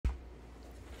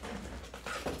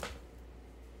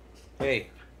Hey,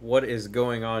 what is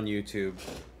going on, YouTube?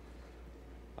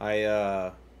 I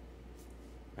have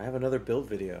another build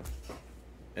video,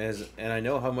 and I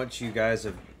know how much you guys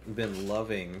have been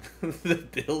loving the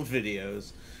build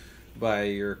videos by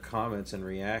your comments and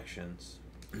reactions.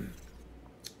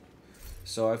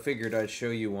 So I figured I'd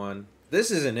show you one. This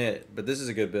isn't it, but this is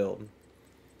a good build.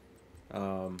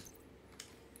 I'll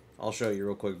show you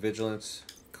real quick. Vigilance,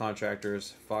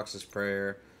 Contractors, Fox's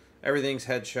Prayer, everything's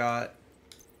headshot.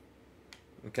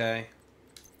 Okay.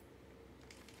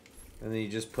 And then you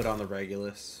just put on the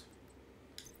Regulus.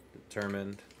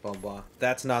 Determined, blah blah.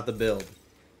 That's not the build.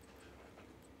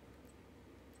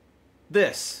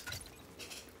 This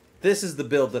is the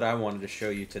build that I wanted to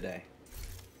show you today.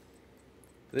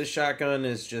 This shotgun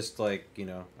is just like, you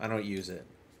know, I don't use it.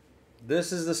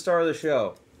 This is the star of the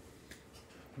show.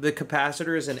 The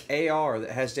Capacitor is an AR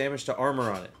that has damage to armor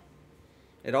on it.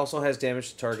 It also has damage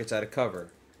to targets out of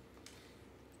cover.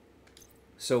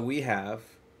 So we have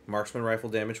marksman rifle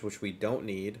damage, which we don't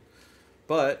need.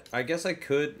 But I guess I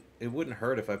could, it wouldn't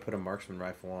hurt if I put a marksman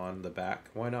rifle on the back.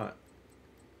 Why not?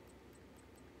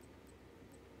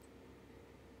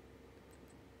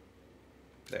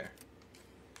 There.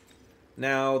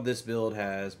 Now this build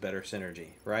has better synergy,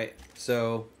 right?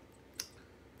 So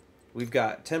we've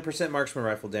got 10% marksman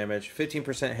rifle damage,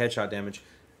 15% headshot damage.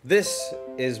 This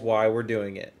is why we're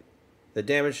doing it. The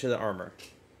damage to the armor.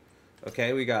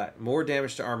 Okay, we got more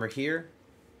damage to armor here,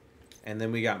 and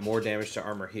then we got more damage to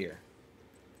armor here.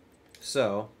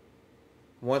 So,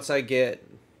 once I get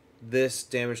this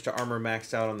damage to armor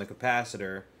maxed out on the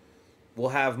Capacitor, we'll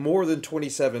have more than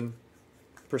 27%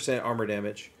 armor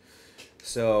damage.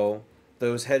 So,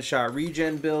 those headshot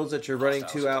regen builds that you're running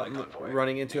into out in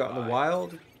the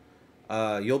wild,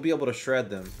 you'll be able to shred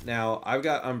them. Now, I've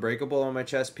got Unbreakable on my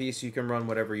chest piece, so you can run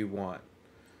whatever you want.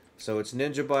 So it's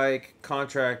Ninjabike,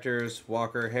 Contractors,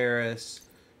 Walker Harris,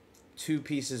 2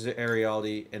 pieces of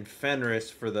Arialdi, and Fenris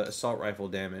for the assault rifle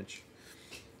damage.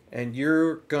 And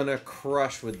you're gonna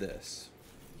crush with this.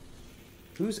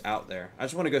 Who's out there? I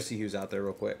just want to go see who's out there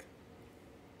real quick.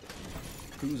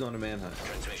 Who's on a manhunt?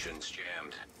 Transmission's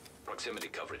jammed. Proximity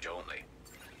coverage only.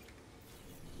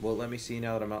 Well, let me see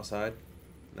now that I'm outside.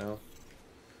 No?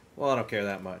 Well, I don't care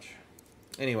that much.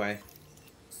 Anyway.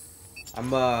 I'm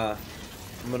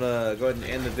gonna go ahead and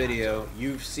end the video.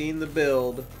 You've seen the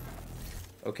build.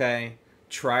 Okay?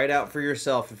 Try it out for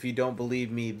yourself if you don't believe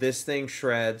me. This thing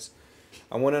shreds.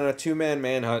 I went on a 2-man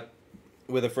manhunt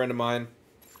with a friend of mine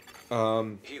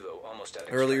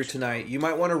earlier tonight. You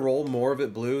might want to roll more of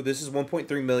it blue. This is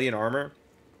 1.3 million armor.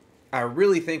 I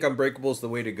really think Unbreakable is the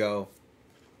way to go.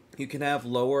 You can have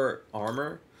lower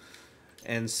armor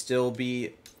and still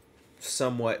be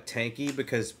somewhat tanky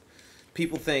because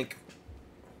people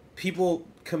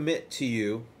commit to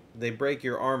you. They break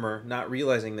your armor not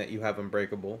realizing that you have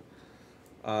Unbreakable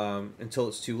until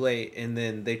it's too late, and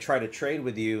then they try to trade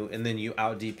with you, and then you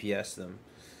out DPS them,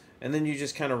 and then you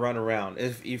just kind of run around.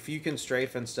 If you can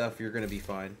strafe and stuff, you're gonna be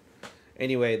fine.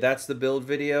 Anyway, that's the build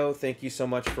video. Thank you so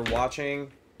much for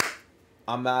watching.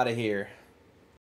 I'm out of here.